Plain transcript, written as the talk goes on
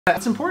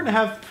It's important to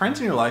have friends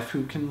in your life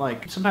who can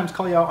like sometimes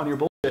call you out on your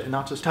bullshit and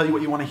not just tell you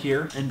what you want to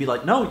hear and be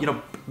like, no, you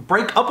know,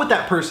 break up with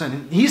that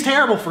person. He's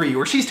terrible for you,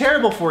 or she's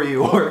terrible for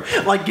you, or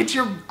like get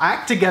your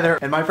act together.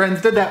 And my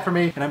friends did that for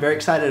me, and I'm very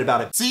excited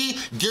about it. See,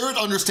 Garrett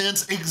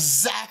understands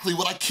exactly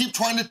what I keep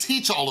trying to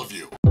teach all of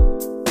you.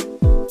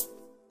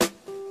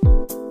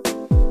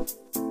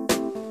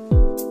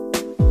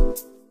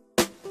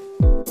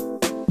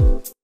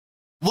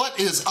 What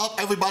is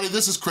up, everybody?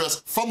 This is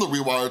Chris from The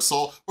Rewired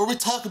Soul, where we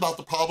talk about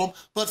the problem,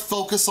 but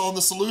focus on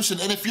the solution.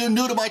 And if you're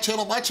new to my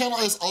channel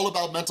is all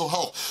about mental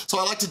health. So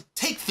I like to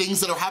take things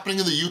that are happening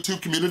in the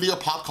YouTube community or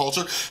pop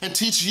culture and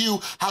teach you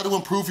how to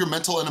improve your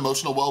mental and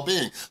emotional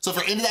well-being. So if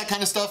you're into that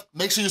kind of stuff,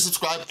 make sure you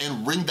subscribe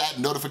and ring that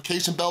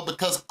notification bell,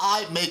 because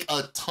I make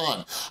a ton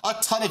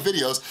of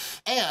videos,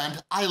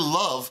 and I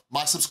love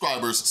my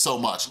subscribers so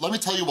much. Let me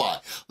tell you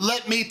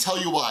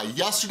why.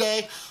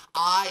 Yesterday,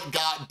 I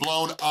got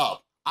blown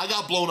up. I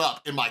got blown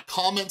up in my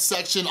comment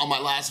section on my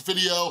last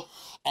video,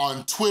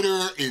 on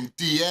Twitter, in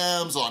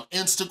DMs, on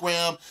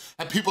Instagram,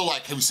 and people are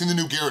like, have you seen the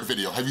new Garrett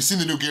video? Have you seen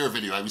the new Garrett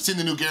video? Have you seen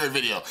the new Garrett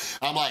video?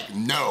 And I'm like,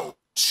 no,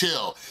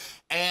 chill.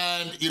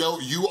 And you know,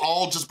 you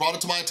all just brought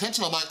it to my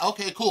attention. I'm like,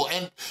 okay, cool.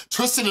 And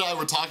Tristan and I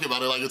were talking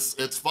about it, like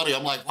it's funny.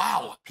 I'm like,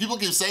 wow, people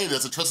keep saying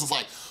this. And Tristan's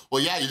like,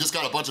 well, yeah, you just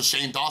got a bunch of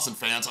Shane Dawson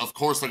fans. Of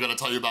course they're gonna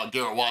tell you about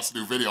Garrett Watts'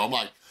 new video. I'm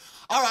like,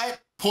 all right,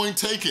 point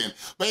taken.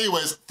 But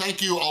anyways,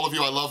 thank you, all of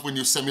you. I love when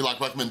you send me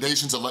like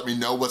recommendations and let me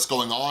know what's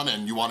going on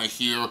and you wanna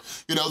hear,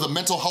 you know, the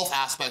mental health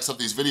aspects of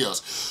these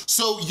videos.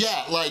 So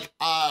yeah, like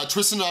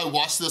Tristan and I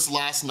watched this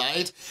last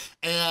night,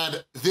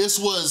 and this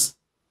was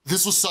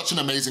such an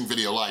amazing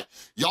video. Like,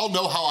 y'all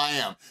know how I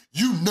am.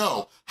 You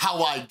know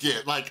how I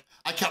get. Like,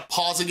 I kept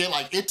pausing it.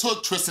 Like, it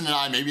took Tristan and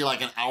I maybe like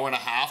an hour and a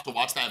half to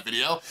watch that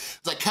video.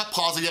 I kept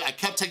pausing it, I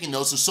kept taking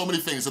notes. There's so many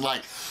things, and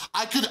like,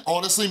 I could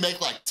honestly make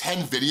like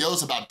 10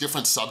 videos about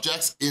different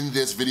subjects in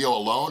this video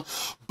alone,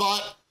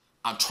 but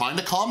I'm trying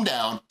to calm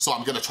down, so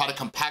I'm gonna try to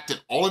compact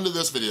it all into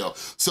this video.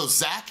 So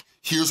Zach,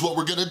 here's what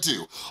we're gonna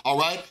do, all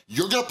right?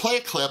 You're gonna play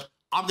a clip,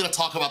 I'm gonna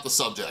talk about the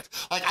subject.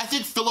 Like, I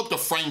think Philip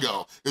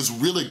DeFranco is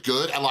really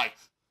good at like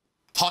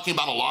talking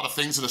about a lot of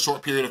things in a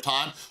short period of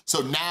time.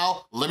 So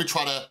now, let me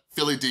try to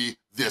Philly D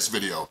this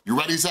video. You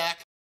ready,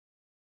 Zach?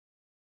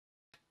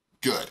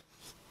 Good.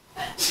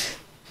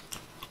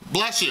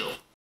 Bless you.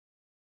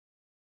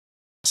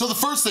 So the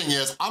first thing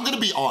is, I'm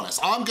gonna be honest.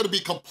 I'm gonna be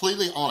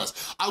completely honest.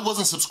 I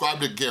wasn't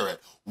subscribed to Garrett.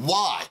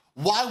 Why?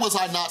 Why was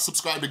I not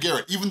subscribed to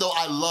Garrett? Even though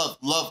I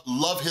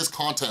love his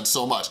content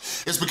so much.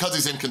 It's because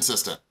he's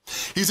inconsistent.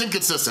 He's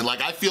inconsistent.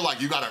 Like, I feel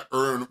like you gotta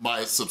earn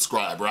my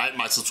subscribe, right?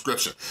 My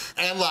subscription.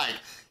 And like,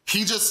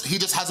 he just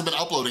hasn't been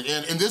uploading.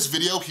 And in this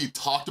video, he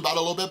talked about it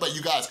a little bit, but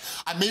you guys,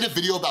 I made a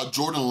video about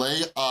Jordan Lay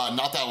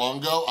not that long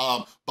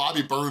ago,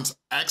 Bobby Burns'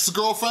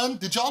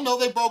 ex-girlfriend. Did y'all know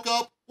they broke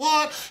up?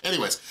 What?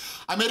 Anyways,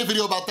 I made a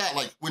video about that.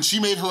 Like, when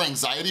she made her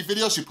anxiety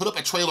video, she put up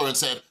a trailer and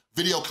said,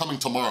 video coming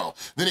tomorrow.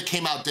 Then it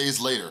came out days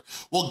later.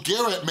 Well,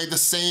 Garrett made the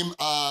same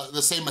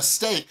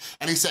mistake,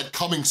 and he said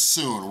coming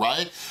soon,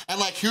 right? And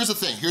like, here's the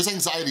thing, here's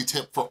anxiety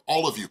tip for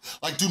all of you.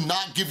 Like, do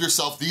not give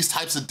yourself these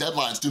types of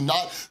deadlines. Do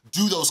not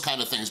do those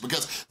kind of things,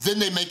 because then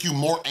they make you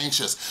more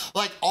anxious.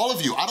 Like, all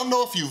of you, I don't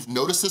know if you've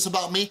noticed this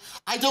about me,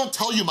 I don't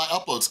tell you my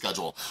upload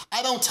schedule.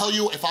 I don't tell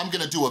you if I'm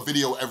gonna do a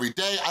video every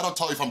day. I don't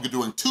tell you if I'm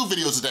doing 2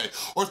 videos a day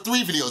or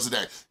 3 videos a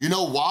day. You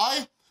know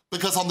why?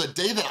 Because on the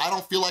day that I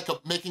don't feel like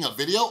making a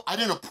video, I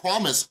didn't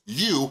promise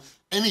you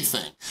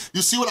anything.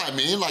 You see what I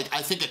mean? Like,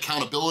 I think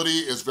accountability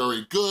is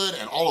very good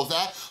and all of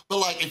that, but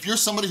like, if you're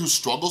somebody who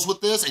struggles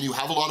with this and you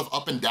have a lot of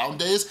up and down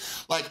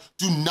days, like,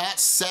 do not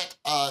set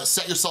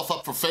yourself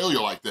up for failure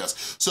like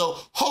this. So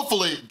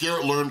hopefully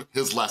Garrett learned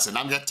his lesson.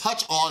 I'm gonna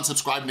touch on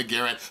subscribing to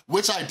Garrett,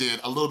 which I did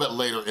a little bit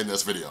later in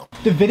this video.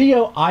 The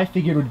video I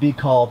figured would be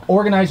called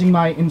Organizing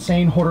My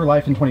Insane Hoarder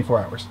Life in 24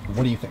 Hours.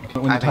 What do you think?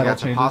 I think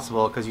that's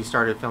impossible, because you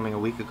started filming a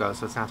week ago,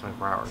 so it's not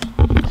 24 hours.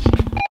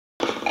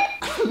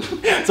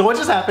 So what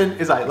just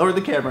happened is I lowered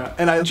the camera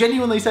and I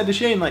genuinely said to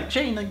Shane, like,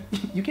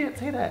 you can't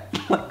say that,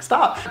 like,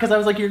 stop. Because I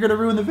was like, you're gonna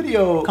ruin the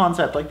video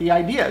concept, like the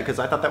idea, because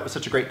I thought that was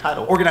such a great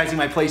title, Organizing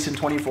My Place in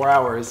 24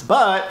 Hours.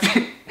 But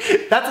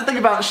that's the thing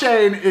about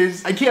Shane,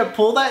 is I can't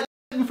pull that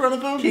in front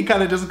of him. He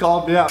kind of just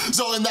called me out.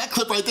 So in that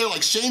clip right there,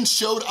 like, Shane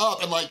showed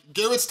up and like,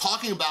 Garrett's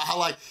talking about how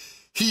like,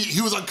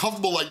 he was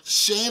uncomfortable, like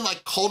Shane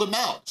like called him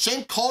out.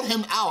 Shane called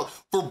him out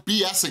for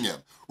BSing him,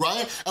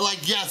 right? And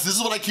like, yes, this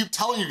is what I keep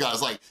telling you guys,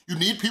 like, you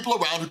need people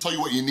around who tell you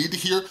what you need to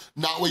hear,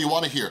 not what you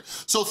wanna hear.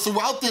 So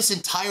throughout this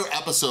entire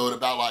episode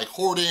about like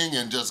hoarding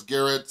and just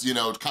Garrett, you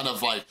know, kind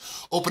of like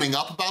opening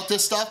up about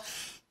this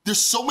stuff, there's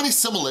so many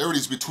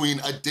similarities between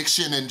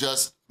addiction and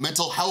just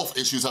mental health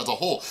issues as a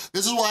whole.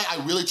 This is why I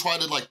really try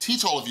to like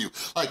teach all of you.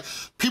 Like,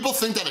 people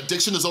think that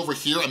addiction is over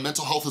here and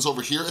mental health is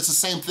over here. It's the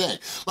same thing.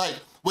 Like,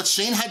 what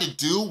Shane had to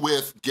do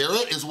with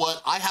Garrett is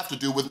what I have to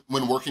do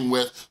when working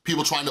with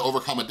people trying to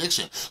overcome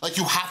addiction. Like,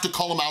 you have to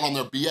call them out on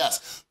their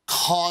BS.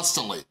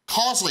 Constantly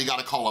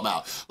gotta call them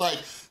out. Like,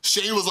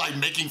 Shane was like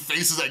making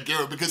faces at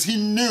Garrett because he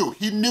knew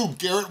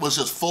Garrett was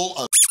just full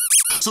of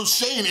So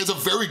Shane is a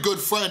very good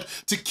friend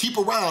to keep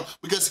around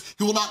because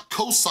he will not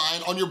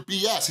co-sign on your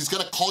BS. He's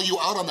gonna call you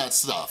out on that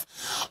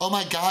stuff. Oh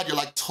my God, you're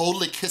like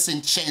totally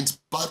kissing Shane's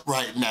butt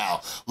right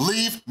now.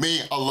 Leave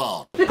me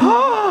alone.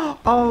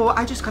 Oh,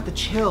 I just got the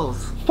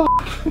chills.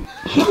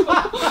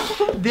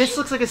 This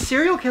looks like a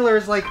serial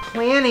killer's like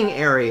planning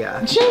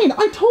area. Shane,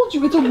 I told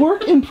you it's a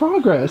work in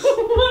progress.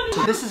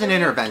 So this is an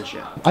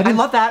intervention. I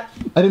love that.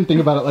 I didn't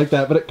think about it like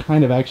that, but it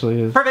kind of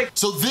actually is. Perfect.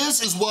 So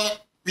this is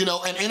what, you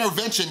know, an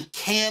intervention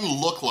can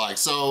look like.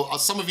 So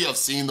some of you have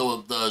seen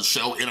the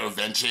show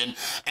Intervention,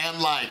 and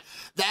like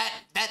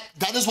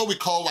that is what we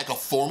call like a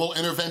formal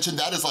intervention.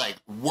 That is like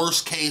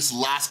worst case,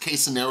 last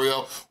case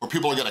scenario where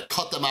people are gonna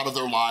cut them out of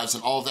their lives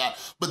and all of that.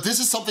 But this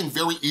is something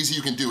very easy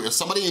you can do. If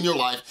somebody in your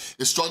life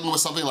is struggling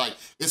with something, like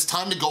it's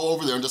time to go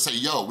over there and just say,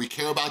 yo, we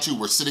care about you,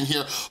 we're sitting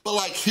here. But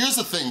like, here's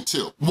the thing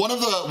too. One of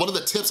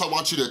the tips I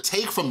want you to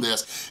take from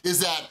this is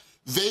that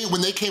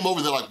when they came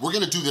over, they're like, we're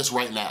gonna do this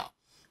right now.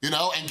 You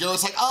know, and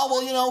Garrett's like, oh,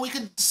 well, you know, we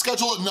could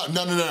schedule it.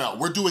 No,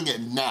 we're doing it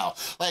now.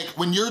 Like,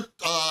 when you're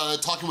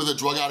talking with a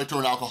drug addict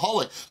or an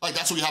alcoholic, like,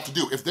 that's what you have to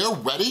do. If they're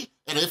ready,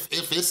 and if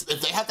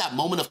they have that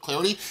moment of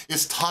clarity,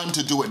 it's time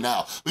to do it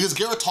now. Because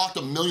Garrett talked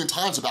a million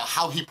times about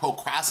how he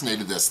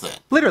procrastinated this thing.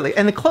 Literally,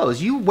 and the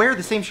clothes. You wear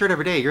the same shirt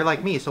every day. You're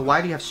like me, so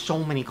why do you have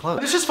so many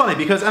clothes? It's just funny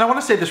because, and I want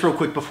to say this real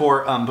quick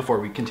before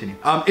we continue,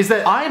 is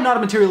that I am not a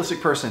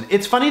materialistic person.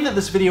 It's funny that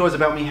this video is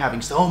about me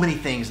having so many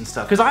things and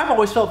stuff, because I've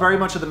always felt very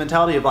much of the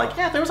mentality of like,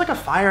 yeah, there was like a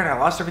fire and I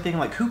lost everything,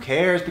 like who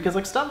cares, because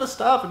like stuff is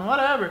stuff and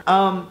whatever.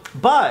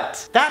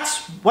 But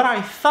that's what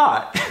I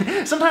thought.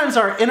 Sometimes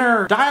our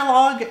inner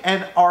dialogue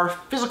and our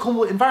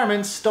physical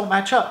environments don't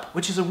match up,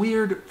 which is a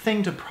weird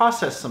thing to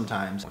process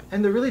sometimes.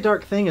 And the really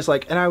dark thing is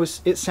like,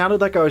 it sounded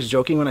like I was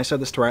joking when I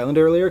said this to Ryland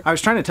earlier. I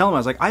was trying to tell him, I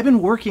was like, I've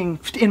been working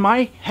in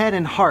my head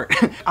and heart.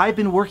 I've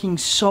been working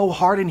so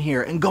hard in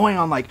here and going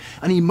on like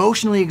an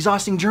emotionally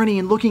exhausting journey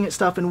and looking at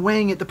stuff and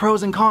weighing it, the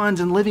pros and cons,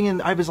 and living in,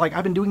 I was like,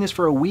 I've been doing this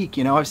for a week,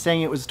 you know? I was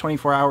saying it was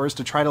 24 hours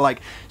to try to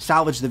like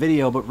salvage the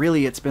video, but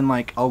really it's been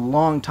like a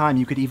long time.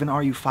 You could even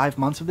argue 5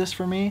 months of this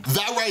for me.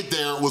 That right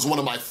there was one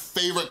of my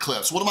favorite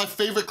clips. One of my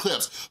favorite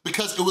clips,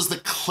 because it was the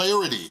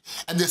clarity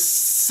and this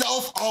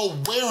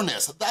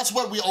self-awareness. That's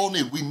what we all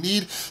need. We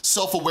need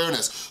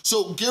self-awareness.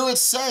 So Garrett's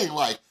saying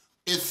like,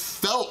 it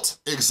felt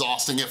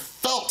exhausting. It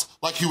felt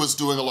like he was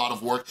doing a lot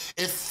of work.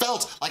 It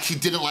felt like he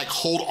didn't like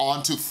hold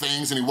on to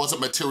things and he wasn't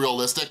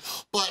materialistic.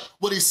 But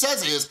what he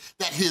says is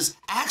that his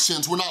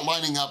actions were not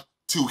lining up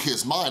to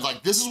his mind.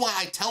 Like, this is why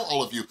I tell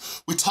all of you,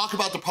 we talk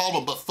about the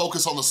problem, but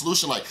focus on the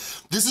solution. Like,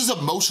 this is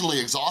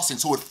emotionally exhausting,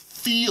 so it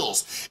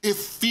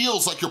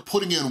feels like you're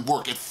putting in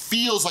work. It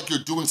feels like you're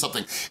doing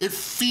something. It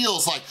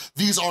feels like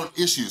these aren't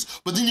issues.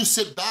 But then you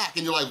sit back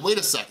and you're like, wait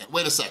a second.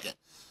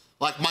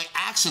 Like, my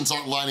actions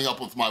aren't lining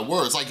up with my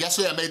words. Like,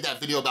 yesterday I made that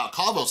video about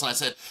Kavos and I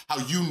said how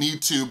you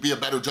need to be a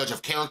better judge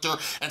of character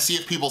and see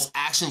if people's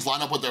actions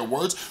line up with their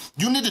words.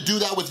 You need to do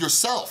that with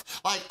yourself.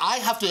 Like, I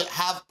have to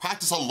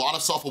practice a lot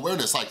of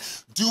self-awareness. Like,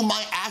 do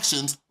my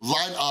actions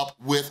line up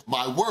with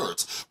my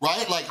words,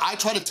 right? Like, I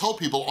try to tell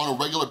people on a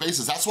regular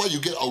basis. That's why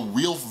you get a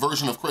real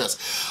version of Chris.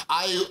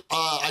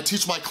 I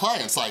teach my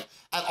clients, like,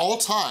 at all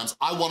times,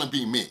 I wanna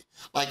be me.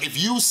 Like, if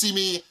you see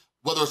me,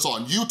 whether it's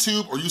on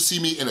YouTube or you see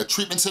me in a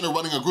treatment center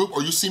running a group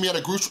or you see me at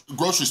a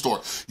grocery store,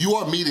 you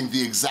are meeting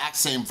the exact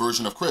same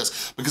version of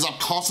Chris because I'm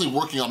constantly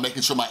working on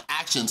making sure my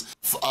actions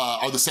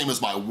are the same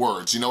as my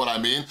words, you know what I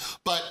mean?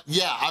 But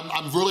yeah,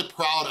 I'm really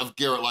proud of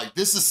Garrett. Like,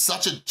 this is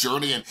such a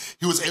journey and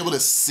he was able to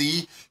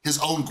see his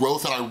own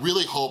growth, and I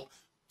really hope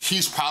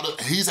he's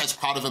as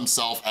proud of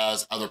himself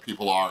as other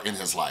people are in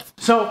his life.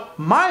 So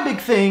my big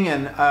thing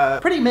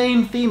and pretty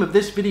main theme of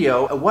this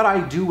video, what I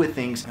do with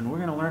things, and we're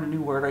gonna learn a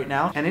new word right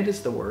now, and it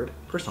is the word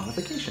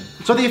personification.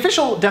 So the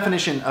official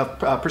definition of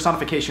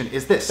personification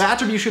is this: the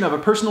attribution of a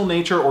personal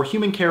nature or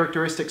human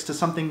characteristics to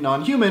something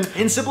non-human.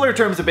 In simpler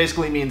terms, it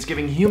basically means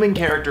giving human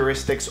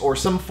characteristics or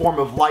some form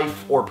of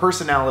life or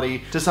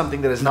personality to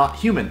something that is not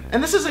human.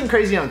 And this isn't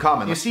crazy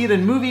uncommon. You see it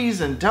in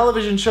movies and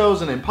television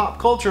shows and in pop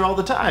culture all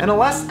the time. And a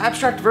less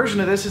abstract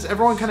version of this is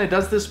everyone kind of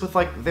does this with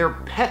like their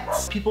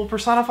pets. People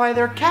personify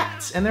their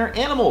cats and their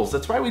animals.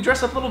 That's why we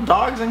dress up little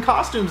dogs in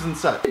costumes and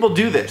such. People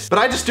do this, but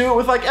I just do it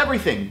with like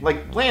everything,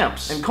 like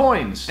lamps and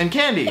coins and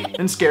candy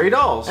and scary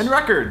dolls and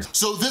records.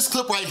 So this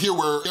clip right here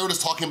where Garrett is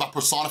talking about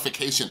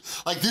personification,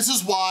 like, this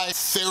is why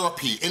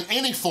therapy in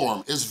any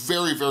form is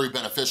very, very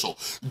beneficial.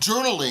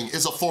 Journaling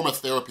is a form of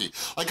therapy.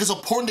 Like, it's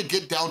important to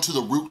get down to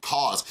the root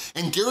cause.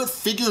 And Garrett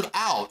figured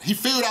out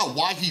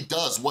why he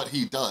does what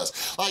he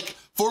does. Like,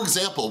 for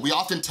example, we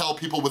often tell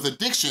people with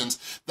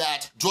addictions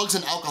that drugs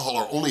and alcohol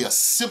are only a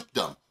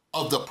symptom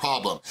of the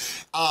problem.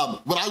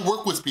 When I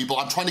work with people,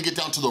 I'm trying to get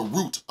down to the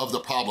root of the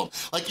problem.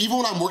 Like, even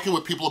when I'm working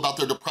with people about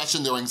their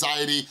depression, their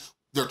anxiety,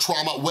 their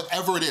trauma,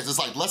 whatever it is. It's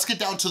like, let's get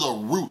down to the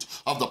root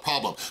of the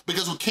problem,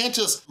 because we can't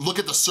just look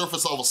at the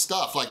surface level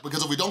stuff, like,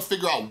 because if we don't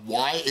figure out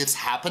why it's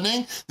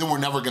happening, then we're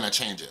never gonna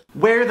change it.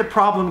 Where the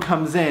problem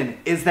comes in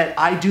is that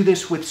I do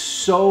this with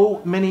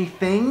so many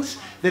things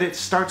that it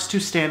starts to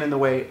stand in the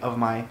way of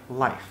my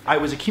life. I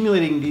was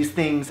accumulating these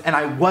things and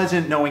I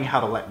wasn't knowing how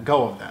to let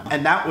go of them.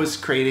 And that was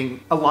creating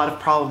a lot of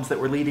problems that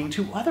were leading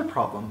to other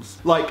problems.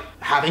 Like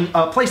having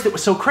a place that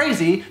was so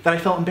crazy that I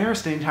felt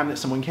embarrassed anytime that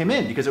someone came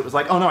in, because it was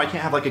like, oh no, I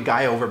can't have like a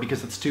guy over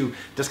because it's too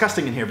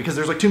disgusting in here, because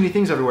there's like too many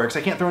things everywhere, because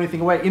I can't throw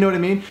anything away, you know what I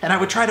mean? And I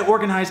would try to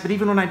organize, but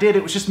even when I did,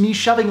 it was just me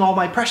shoving all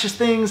my precious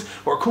things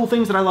or cool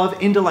things that I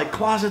love into like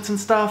closets and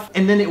stuff,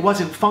 and then it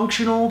wasn't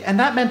functional. And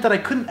that meant that I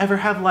couldn't ever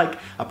have like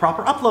a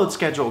proper upload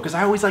schedule, because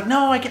I always like,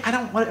 no, I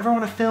don't ever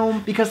want to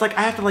film, because like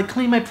I have to like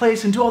clean my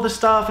place and do all this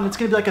stuff, and it's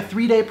gonna be like a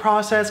 3-day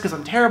process because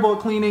I'm terrible at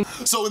cleaning.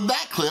 So in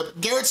that clip,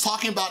 Garrett's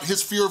talking about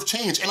his fear of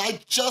change, and I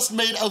just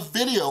made a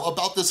video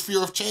about this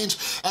fear of change,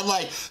 and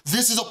like,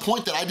 this is a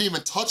point that I didn't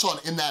even touch on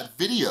in that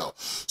video.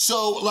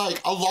 So like,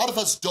 a lot of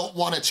us don't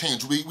want to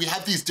change. We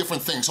have these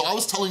different things. So I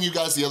was telling you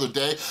guys the other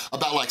day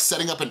about like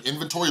setting up an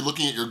inventory,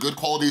 looking at your good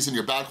qualities and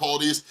your bad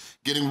qualities,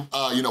 getting,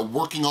 you know,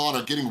 working on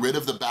or getting rid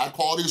of the bad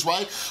qualities,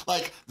 right?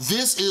 Like,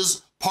 this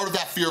is part of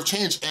that fear of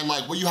change, and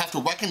like what you have to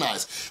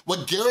recognize.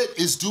 What Garrett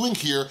is doing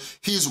here,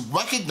 he's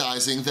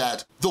recognizing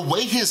that the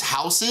way his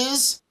house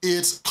is,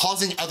 it's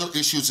causing other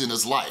issues in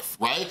his life,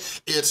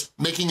 right? It's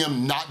making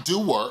him not do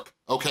work,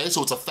 okay?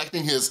 So it's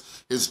affecting his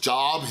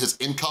job, his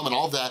income and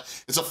all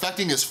that. It's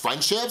affecting his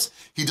friendships.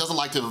 He doesn't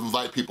like to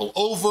invite people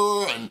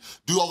over and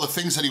do all the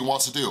things that he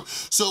wants to do.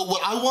 So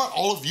what I want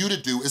all of you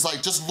to do is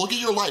like, just look at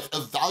your life,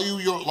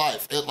 evaluate your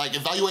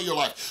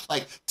life,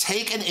 like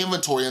take an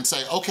inventory and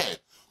say, okay,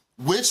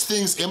 which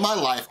things in my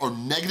life are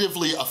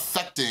negatively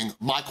affecting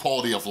my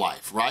quality of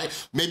life,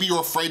 right? Maybe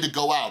you're afraid to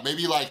go out.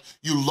 Maybe like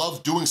you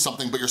love doing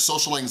something, but your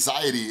social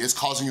anxiety is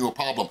causing you a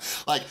problem.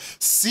 Like,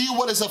 see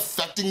what is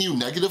affecting you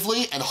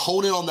negatively and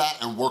hone in on that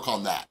and work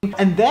on that.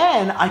 And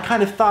then I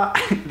kind of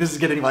thought, this is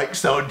getting like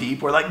so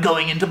deep, we're like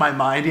going into my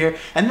mind here.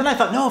 And then I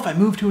thought, no, if I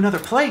move to another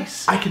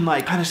place, I can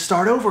like kind of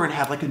start over and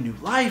have like a new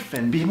life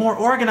and be more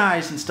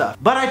organized and stuff.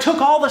 But I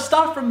took all the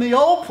stuff from the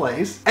old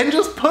place and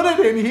just put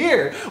it in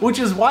here, which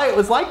is why it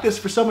was like this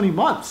for so many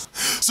months.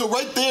 So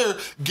right there,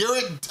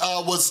 Garrett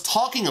was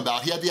talking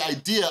about, he had the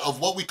idea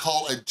of what we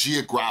call a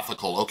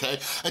geographical, okay?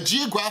 A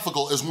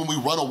geographical is when we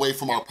run away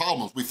from our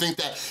problems. We think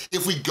that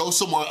if we go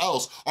somewhere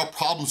else, our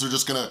problems are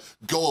just gonna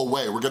go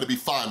away. We're gonna be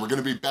fine, we're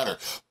gonna be better.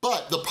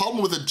 But the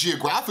problem with a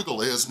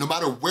geographical is no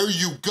matter where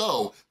you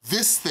go,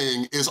 this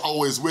thing is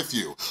always with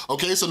you,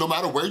 okay? So no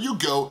matter where you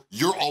go,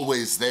 you're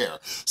always there.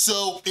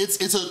 So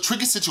it's a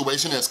tricky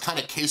situation, it's kind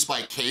of case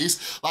by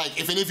case. Like,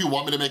 if any of you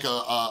want me to make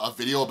a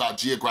video about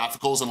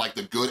geographicals and like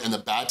the good and the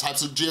bad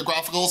types of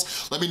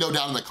geographicals, let me know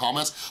down in the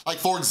comments. Like,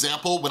 for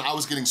example, when I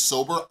was getting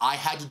sober, I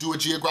had to do a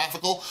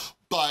geographical,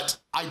 but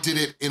I did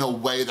it in a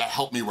way that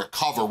helped me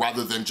recover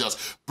rather than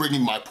just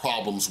bringing my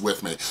problems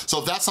with me. So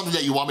if that's something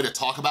that you want me to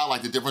talk about,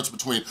 like the difference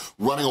between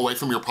running away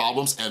from your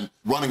problems and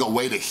running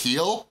away to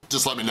heal,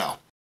 just let me know.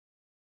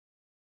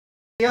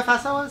 See how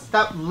fast that was?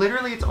 That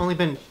literally, it's only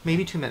been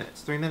maybe 2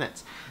 minutes, 3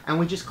 minutes. And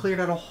we just cleared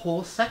out a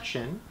whole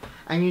section,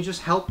 and you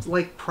just helped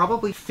like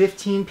probably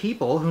 15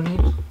 people who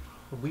need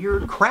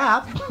weird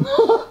crap.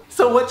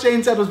 So what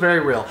Shane said was very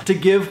real. To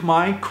give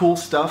my cool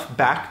stuff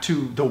back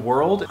to the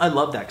world, I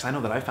love that, because I know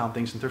that I found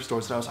things in thrift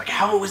stores that I was like,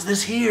 how was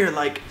this here?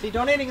 Like, See,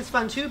 donating is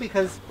fun too,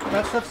 because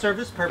that stuff served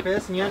its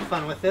purpose and you had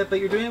fun with it, but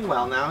you're doing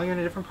well now, you're in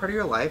a different part of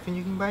your life and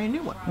you can buy a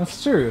new one.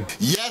 that's true.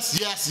 Yes,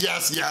 yes,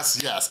 yes, yes,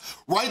 yes.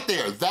 Right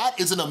there, that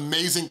is an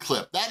amazing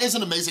clip. That is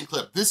an amazing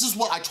clip. This is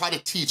what I try to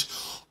teach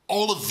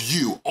all of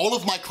you, all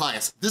of my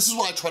clients. This is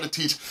what I try to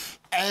teach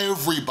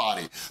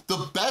everybody.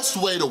 The best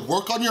way to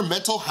work on your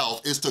mental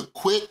health is to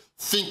quit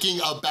thinking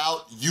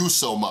about you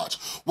so much.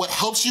 What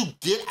helps you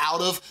get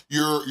out of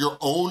your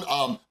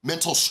own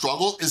mental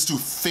struggle is to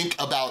think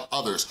about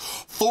others.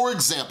 For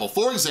example,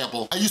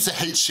 I used to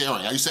hate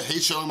sharing. I used to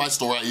hate sharing my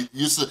story. I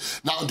used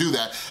to not do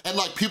that. And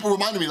like, people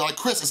reminded me, like,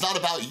 Chris, it's not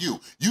about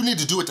you. You need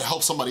to do it to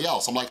help somebody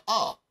else. I'm like,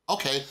 oh,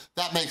 okay,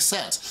 that makes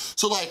sense.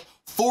 So like,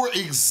 for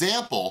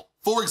example,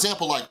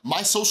 like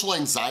my social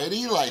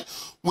anxiety, like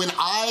when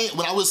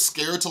I was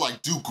scared to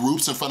like do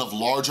groups in front of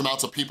large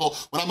amounts of people,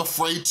 when I'm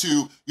afraid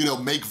to, you know,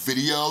 make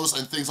videos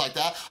and things like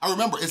that, I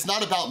remember it's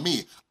not about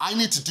me. I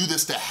need to do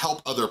this to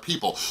help other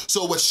people.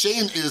 So what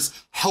Shane is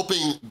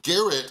helping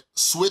Garrett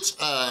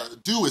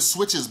do is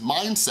switch his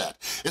mindset.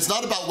 It's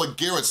not about what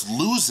Garrett's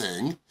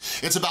losing,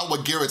 it's about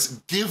what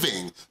Garrett's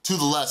giving to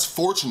the less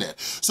fortunate.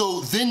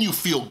 So then you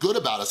feel good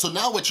about it. So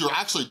now what you're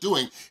actually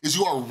doing is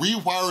you are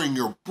rewiring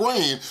your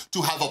brain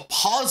to have a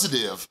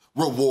positive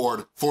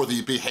reward for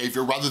the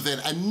behavior rather than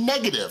a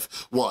negative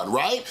one,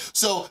 right?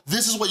 So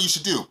this is what you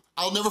should do.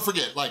 I'll never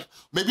forget, like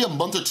maybe a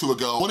month or two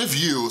ago, one of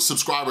you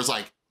subscribers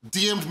like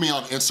DM'd me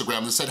on Instagram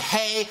and said,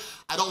 hey,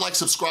 I don't like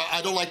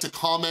to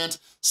comment,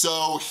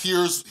 so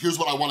here's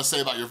what I wanna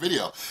say about your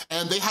video.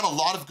 And they had a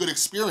lot of good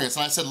experience,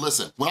 and I said,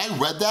 listen, when I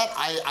read that,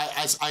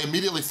 I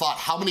immediately thought,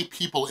 how many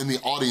people in the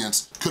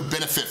audience could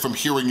benefit from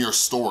hearing your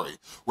story,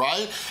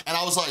 right? And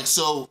I was like,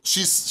 so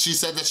she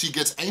said that she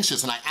gets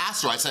anxious, and I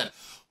asked her, I said,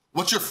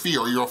 what's your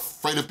fear? Are you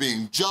afraid of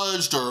being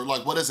judged, or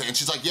like, what is it? And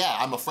she's like, yeah,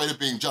 I'm afraid of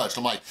being judged.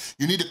 I'm like,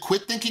 you need to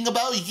quit thinking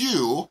about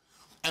you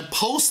and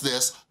post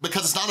this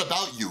because it's not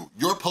about you.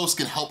 Your post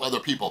can help other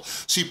people.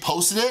 She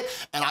posted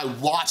it and I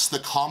watched the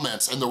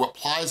comments and the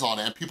replies on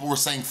it, and people were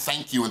saying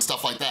thank you and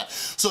stuff like that.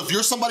 So if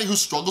you're somebody who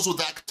struggles with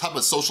that type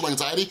of social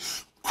anxiety,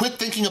 quit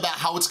thinking about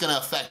how it's gonna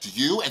affect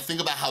you and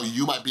think about how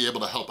you might be able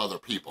to help other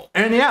people.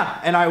 And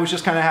yeah, and I was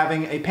just kind of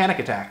having a panic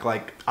attack.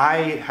 Like, I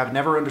have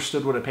never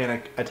understood what a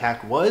panic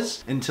attack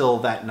was until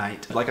that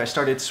night. Like, I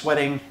started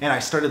sweating and I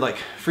started like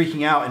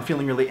freaking out and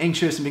feeling really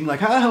anxious and being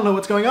like, I don't know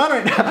what's going on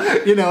right now.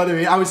 You know what I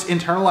mean? I was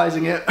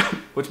internalizing it,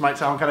 which might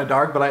sound kind of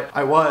dark, but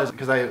I was,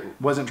 because I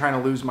wasn't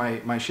trying to lose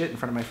my shit in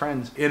front of my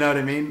friends. You know what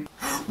I mean?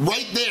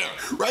 Right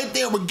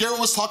there, when Garrett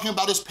was talking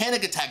about his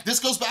panic attack. This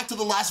goes back to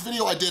the last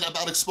video I did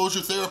about exposure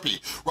therapy,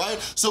 right?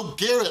 So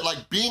Garrett,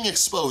 like, being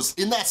exposed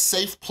in that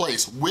safe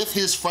place with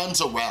his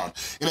friends around,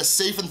 in a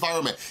safe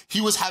environment,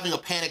 he was having a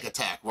panic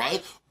attack,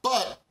 right?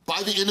 But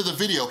by the end of the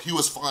video, he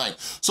was fine.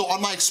 So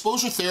on my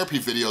exposure therapy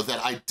video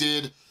that I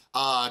did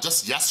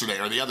just yesterday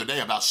or the other day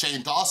about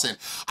Shane Dawson,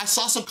 I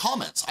saw some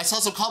comments.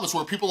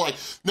 Where people were like,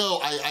 no,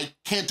 I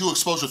can't do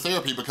exposure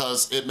therapy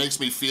because it makes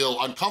me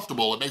feel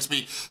uncomfortable, it makes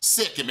me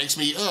sick, it makes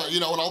me, you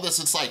know, and all this.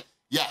 It's like,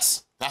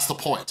 yes, that's the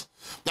point.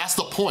 That's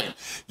the point.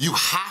 You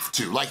have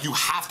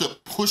to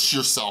push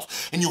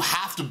yourself, and you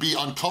have to be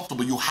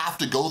uncomfortable. You have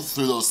to go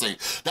through those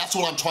things. That's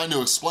what I'm trying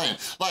to explain.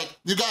 Like,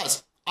 you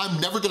guys,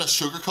 I'm never gonna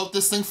sugarcoat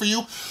this thing for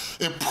you.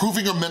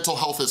 Improving your mental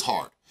health is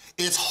hard.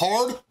 It's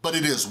hard, but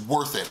it is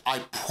worth it. I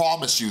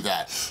promise you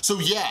that. So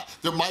yeah,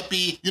 there might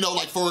be, you know,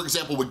 like for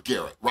example with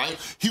Garrett, right?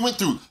 He went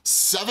through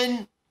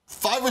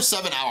 5 or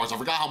 7 hours, I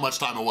forgot how much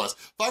time it was,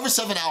 5 or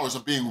 7 hours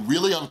of being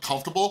really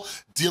uncomfortable,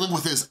 dealing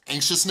with his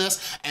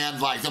anxiousness and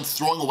like them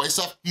throwing away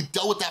stuff. He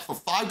dealt with that for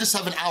 5 to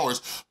 7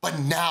 hours, but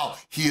now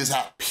he is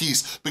at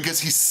peace because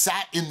he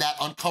sat in that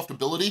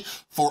uncomfortability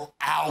for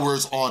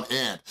hours on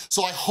end.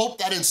 So I hope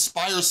that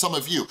inspires some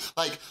of you.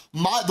 Like,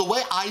 the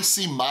way I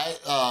see my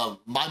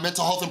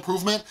mental health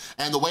improvement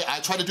and the way I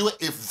try to do it,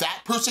 if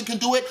that person can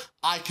do it,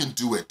 I can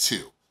do it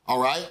too. All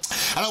right?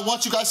 And I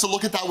want you guys to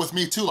look at that with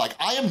me too. Like,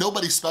 I am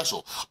nobody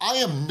special. I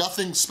am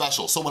nothing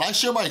special. So when I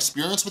share my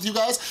experience with you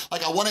guys,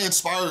 like, I wanna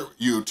inspire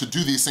you to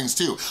do these things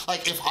too.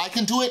 Like, if I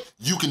can do it,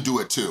 you can do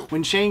it too.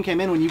 When Shane came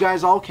in, when you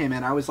guys all came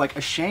in, I was like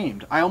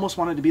ashamed. I almost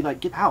wanted to be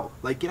like, get out.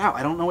 Like, get out.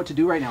 I don't know what to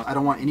do right now. I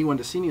don't want anyone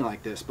to see me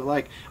like this, but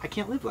like, I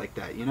can't live like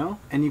that, you know?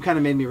 And you kind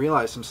of made me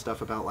realize some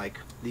stuff about like,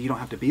 that you don't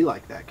have to be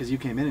like that, because you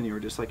came in and you were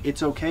just like,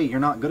 it's okay,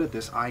 you're not good at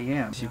this, I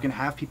am. So you can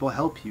have people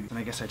help you. And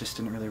I guess I just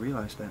didn't really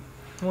realize that.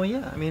 Well,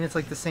 yeah, I mean, it's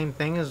like the same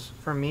thing as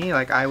for me.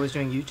 Like, I was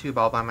doing YouTube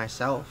all by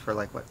myself for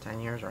like, what, 10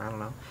 years, or I don't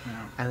know.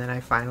 Yeah. And then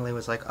I finally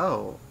was like,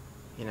 oh,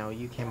 you know,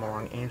 you came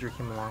along, Andrew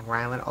came along,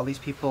 Ryland, all these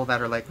people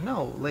that are like,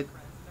 no, like,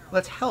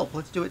 let's help,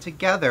 let's do it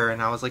together. And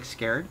I was like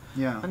scared.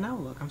 Yeah. But now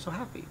look, I'm so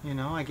happy. You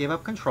know, I gave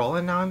up control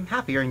and now I'm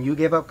happier, and you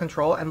gave up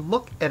control, and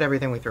look at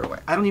everything we threw away.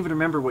 I don't even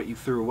remember what you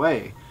threw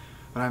away,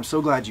 but I'm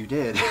so glad you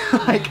did.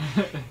 Like,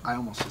 I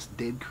almost just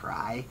did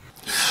cry.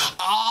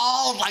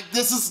 Oh, like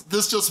this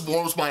just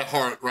warms my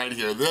heart right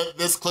here.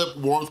 This clip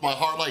warms my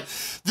heart. Like,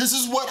 this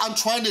is what I'm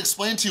trying to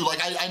explain to you. Like,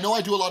 I know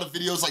I do a lot of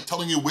videos like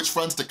telling you which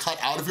friends to cut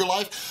out of your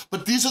life,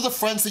 but these are the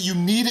friends that you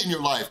need in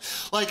your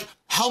life. Like,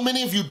 how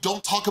many of you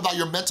don't talk about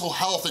your mental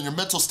health and your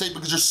mental state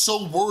because you're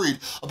so worried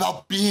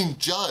about being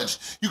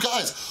judged? You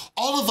guys,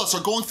 all of us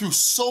are going through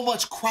so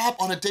much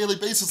crap on a daily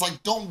basis.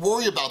 Like, don't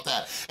worry about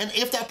that. And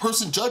if that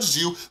person judges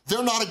you,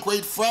 they're not a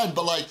great friend,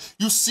 but like,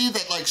 you see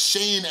that like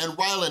Shane and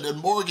Ryland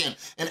and Morgan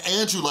and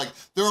Andrew, like,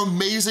 they're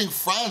amazing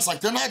friends. Like,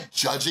 they're not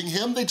judging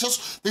him. They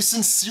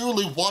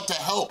sincerely want to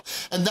help.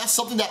 And that's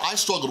something that I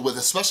struggled with,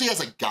 especially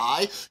as a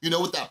guy, you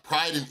know, with that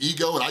pride and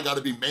ego, and I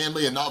gotta be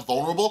manly and not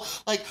vulnerable.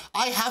 Like,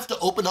 I have to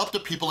open up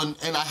to people, and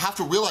I have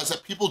to realize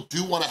that people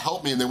do wanna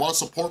help me and they wanna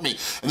support me,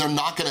 and they're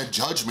not gonna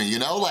judge me, you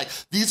know? Like,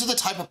 these are the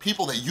type of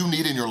people that you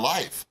need in your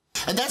life.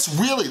 And that's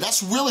really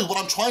what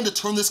I'm trying to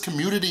turn this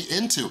community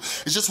into.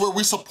 It's just where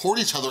we support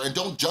each other and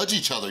don't judge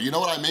each other, you know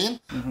what I mean?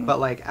 Mm-hmm. But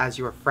like, as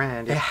your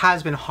friend, it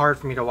has been hard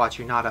for me to watch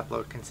you not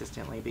upload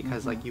consistently,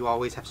 because like, you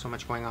always have so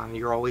much going on,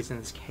 you're always in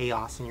this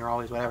chaos, and you're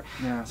always whatever.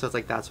 Yeah. So it's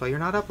like, that's why you're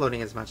not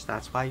uploading as much,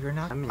 that's why you're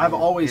not. I've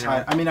always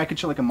had, I mean, I could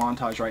show like a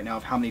montage right now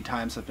of how many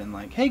times I've been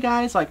like, hey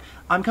guys, like,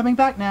 I'm coming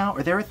back now,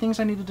 or there are things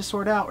I needed to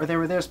sort out, or there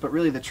were this, but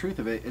really the truth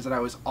of it is that I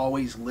was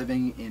always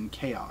living in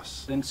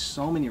chaos in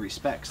so many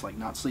respects, like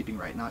not sleeping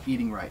right, not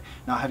eating right,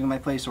 not having my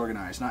place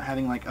organized, not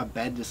having like a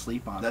bed to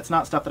sleep on. That's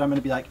not stuff that I'm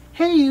gonna be like,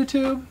 hey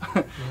YouTube,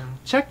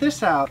 check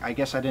this out. I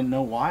guess I didn't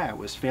know why I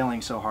was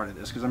failing so hard at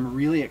this, because I'm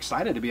really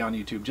excited to be on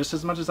YouTube just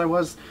as much as I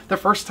was the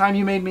first time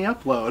you made me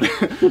upload.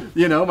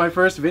 You know, my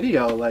first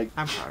video. Like,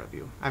 I'm proud of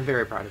you. I'm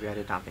very proud of you. I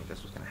did not think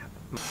this was gonna happen.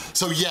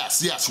 So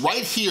yes,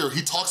 right here,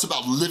 he talks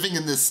about living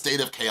in this state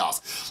of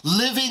chaos.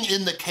 Living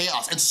in the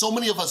chaos, and so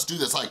many of us do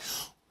this. Like,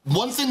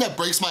 one thing that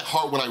breaks my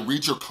heart when I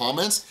read your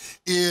comments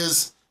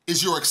is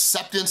your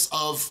acceptance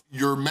of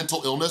your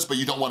mental illness, but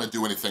you don't wanna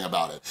do anything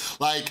about it.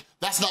 Like,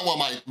 that's not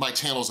what my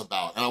channel's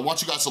about, and I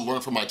want you guys to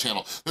learn from my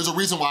channel. There's a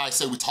reason why I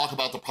say we talk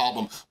about the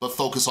problem, but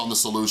focus on the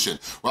solution,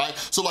 right?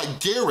 So like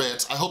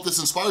Garrett, I hope this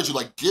inspires you,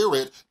 like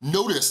Garrett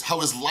noticed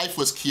how his life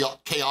was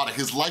chaotic,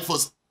 his life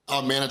was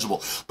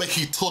unmanageable, but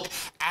he took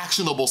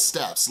actionable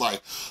steps.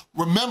 Like,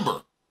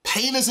 remember,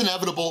 pain is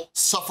inevitable,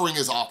 suffering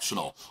is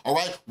optional, all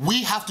right?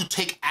 We have to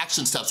take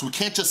action steps. We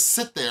can't just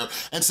sit there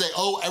and say,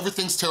 oh,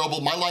 everything's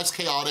terrible, my life's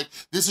chaotic,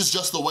 this is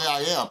just the way I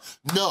am.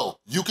 No,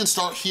 you can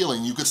start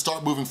healing, you can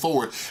start moving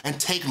forward and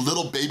take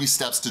little baby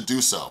steps to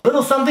do so.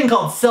 Little something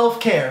called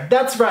self-care,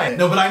 that's right.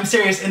 No, but I'm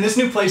serious, in this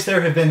new place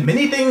there have been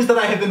many things that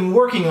I have been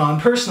working on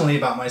personally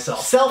about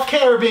myself.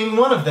 Self-care being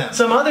one of them.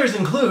 Some others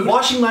include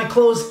washing my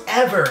clothes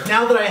ever,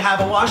 now that I have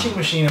a washing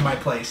machine in my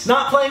place.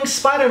 Not playing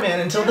Spider-Man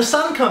until the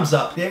sun comes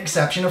up, the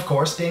exception of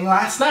course being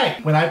last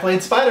night, when I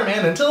played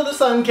Spider-Man until the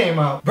sun came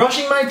up.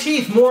 Brushing my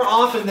teeth more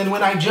often than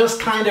when I just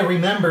kind of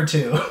remember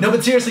to. No,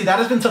 but seriously, that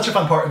has been such a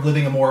fun part of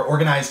living a more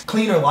organized,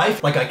 cleaner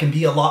life. Like, I can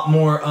be a lot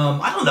more,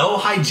 I don't know,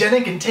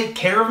 hygienic and take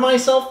care of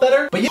myself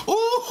better. But yeah.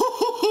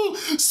 Ooh,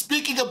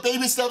 speaking of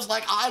baby steps,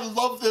 like, I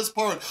love this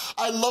part.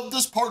 I love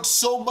this part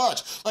so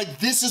much. Like,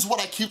 this is what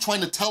I keep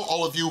trying to tell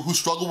all of you who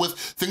struggle with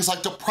things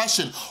like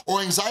depression or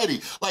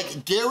anxiety.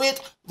 Like,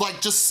 Garrett,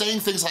 like, just saying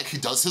things like he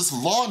does his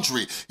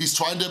laundry, he's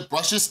trying to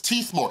brush his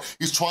teeth more,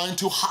 he's trying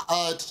to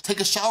take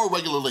a shower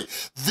regularly.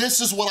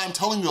 This is what I'm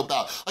telling you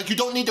about. Like, you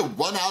don't need to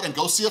run out and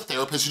go see a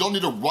therapist, you don't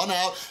need to run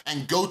out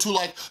and go to,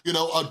 like, you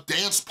know, a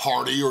dance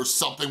party or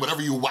something,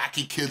 whatever you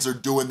wacky kids are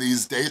doing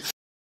these days.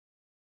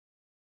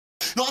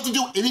 You don't have to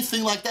do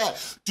anything like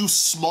that. Do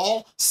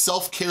small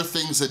self-care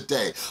things a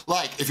day.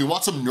 Like, if you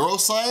want some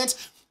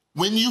neuroscience,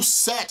 when you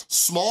set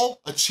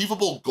small,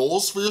 achievable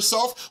goals for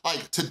yourself,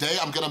 like today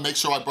I'm gonna make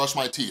sure I brush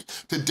my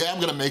teeth, today I'm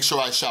gonna make sure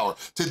I shower,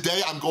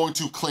 today I'm going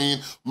to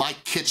clean my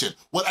kitchen.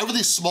 Whatever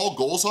these small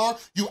goals are,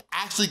 you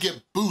actually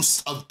get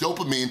boosts of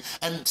dopamine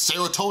and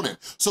serotonin.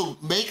 So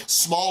make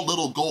small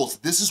little goals.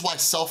 This is why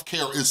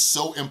self-care is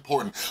so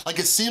important. Like,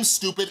 it seems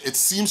stupid, it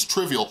seems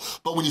trivial,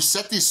 but when you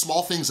set these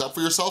small things up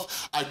for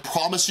yourself, I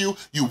promise you,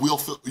 you will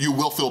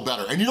feel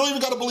better. And you don't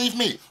even gotta believe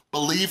me.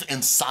 Believe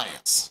in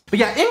science. But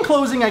yeah, in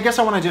closing, I guess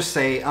I want to just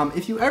say,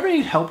 if you ever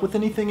need help with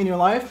anything in your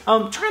life,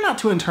 try not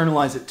to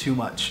internalize it too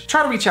much.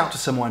 Try to reach out to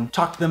someone,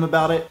 talk to them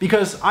about it,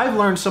 because I've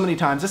learned so many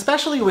times,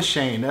 especially with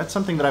Shane, that's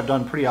something that I've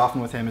done pretty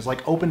often with him, is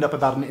like opened up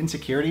about an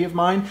insecurity of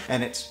mine,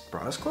 and it's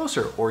brought us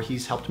closer, or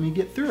he's helped me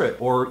get through it,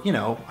 or, you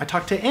know, I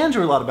talk to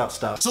Andrew a lot about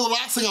stuff. So the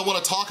last thing I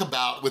want to talk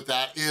about with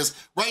that is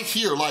right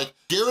here, like,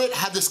 Garrett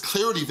had this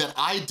clarity that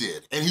I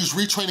did, and he was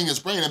retraining his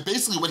brain, and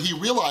basically what he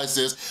realized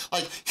is,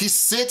 like, he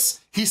sits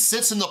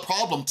in the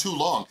problem too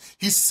long.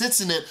 He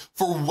sits in it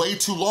for way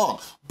too long.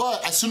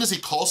 But as soon as he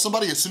calls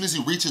somebody, as soon as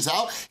he reaches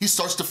out, he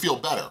starts to feel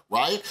better,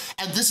 right?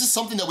 And this is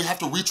something that we have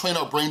to retrain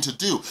our brain to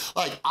do.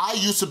 Like, I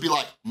used to be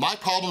like, my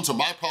problems are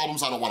my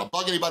problems, I don't wanna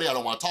bug anybody, I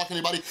don't wanna talk to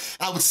anybody,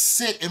 and I would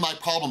sit in my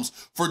problems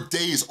for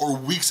days or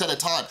weeks at a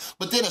time.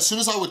 But then as soon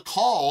as I would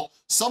call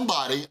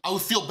somebody, I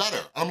would feel better.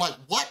 And I'm like,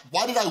 what?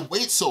 Why did I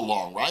wait so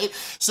long, right?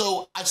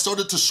 So I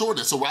started to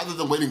shorten it. So rather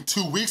than waiting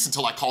 2 weeks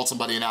until I called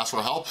somebody and asked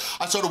for help,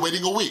 I started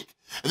waiting a week.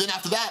 And then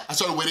after that, I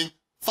started waiting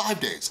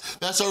 5 days.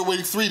 Then I started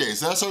waiting 3 days.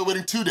 Then I started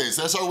waiting 2 days.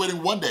 Then I started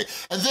waiting 1 day.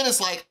 And then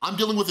it's like, I'm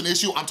dealing with an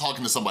issue, I'm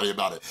talking to somebody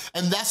about it.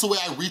 And that's the way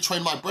I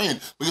retrain my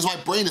brain, because my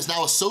brain is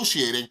now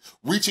associating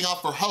reaching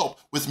out for help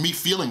with me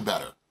feeling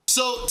better.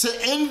 So to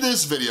end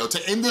this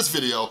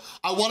video,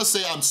 I wanna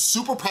say I'm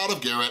super proud of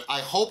Garrett. I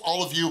hope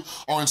all of you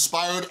are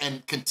inspired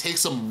and can take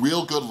some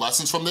real good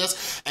lessons from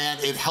this,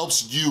 and it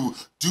helps you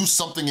do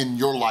something in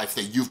your life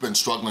that you've been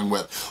struggling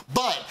with.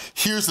 But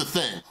here's the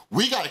thing,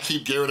 we gotta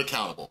keep Garrett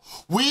accountable.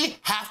 We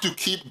have to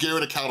keep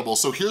Garrett accountable,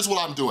 so here's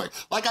what I'm doing.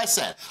 Like I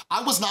said,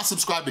 I was not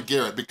subscribed to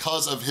Garrett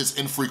because of his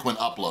infrequent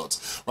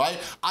uploads, right?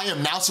 I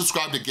am now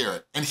subscribed to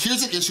Garrett, and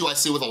here's an issue I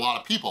see with a lot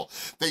of people.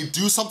 They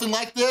do something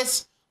like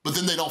this, but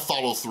then they don't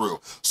follow through.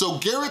 So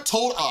Garrett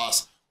told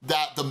us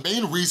that the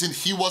main reason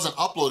he wasn't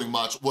uploading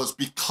much was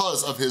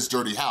because of his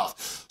dirty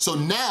house. So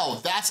now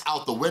that's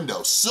out the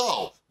window.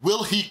 So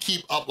will he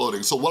keep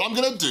uploading? So what I'm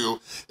gonna do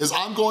is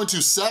I'm going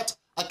to set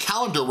a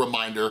calendar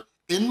reminder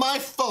in my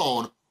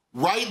phone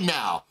right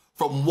now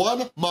from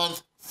 1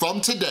 month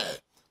from today,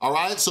 all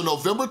right? So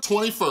November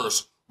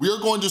 21st, we are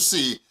going to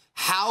see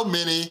how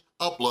many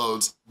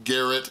uploads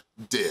Garrett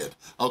did,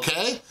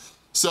 okay?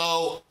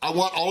 So I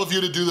want all of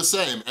you to do the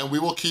same, and we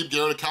will keep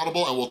Garrett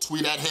accountable, and we'll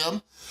tweet at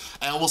him,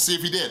 and we'll see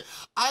if he did.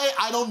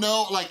 I don't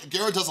know, like,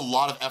 Garrett does a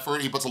lot of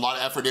effort. He puts a lot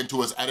of effort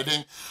into his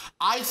editing.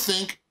 I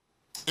think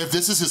if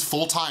this is his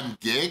full-time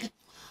gig,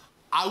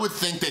 I would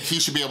think that he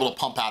should be able to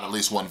pump out at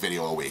least one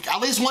video a week.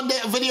 At least one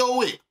video a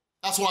week.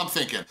 That's what I'm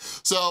thinking.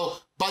 So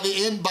by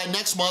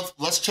next month,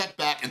 let's check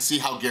back and see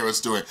how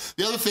Garrett's doing.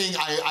 The other thing,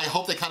 I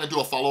hope they kind of do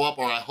a follow-up,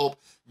 or I hope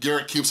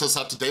Garrett keeps us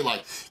up to date.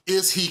 Like,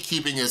 is he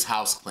keeping his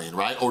house clean,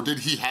 right? Or did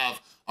he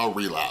have a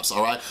relapse,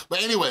 all right?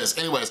 But anyways,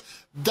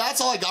 that's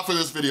all I got for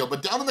this video.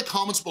 But down in the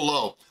comments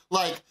below,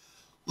 like,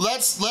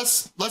 let's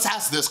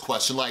ask this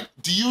question. Like,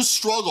 do you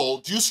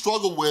struggle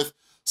with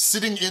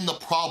sitting in the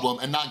problem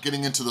and not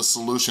getting into the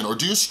solution? Or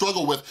do you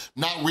struggle with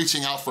not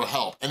reaching out for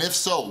help? And if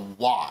so,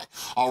 why?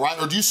 All right,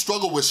 or do you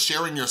struggle with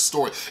sharing your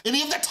story?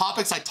 Any of the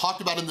topics I talked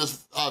about in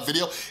this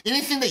video,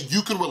 anything that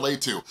you can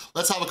relate to,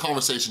 let's have a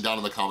conversation down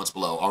in the comments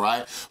below, all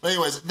right? But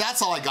anyways,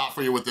 that's all I got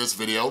for you with this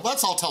video.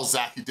 Let's all tell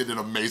Zach he did an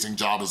amazing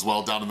job as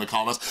well down in the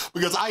comments,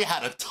 because I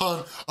had a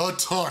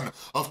ton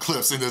of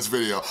clips in this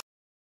video.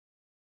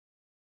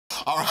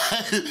 All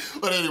right,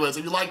 but anyways,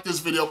 if you like this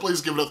video, please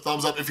give it a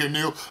thumbs up. If you're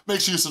new, make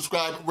sure you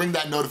subscribe, ring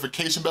that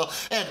notification bell,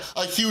 and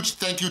a huge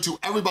thank you to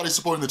everybody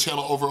supporting the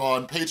channel over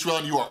on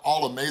Patreon. You are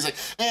all amazing.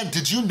 And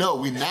did you know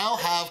we now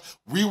have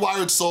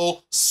Rewired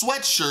Soul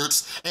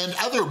sweatshirts and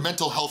other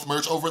mental health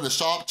merch over in the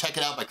shop? Check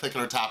it out by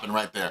clicking or tapping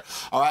right there.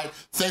 All right,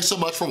 thanks so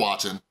much for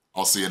watching.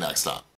 I'll see you next time.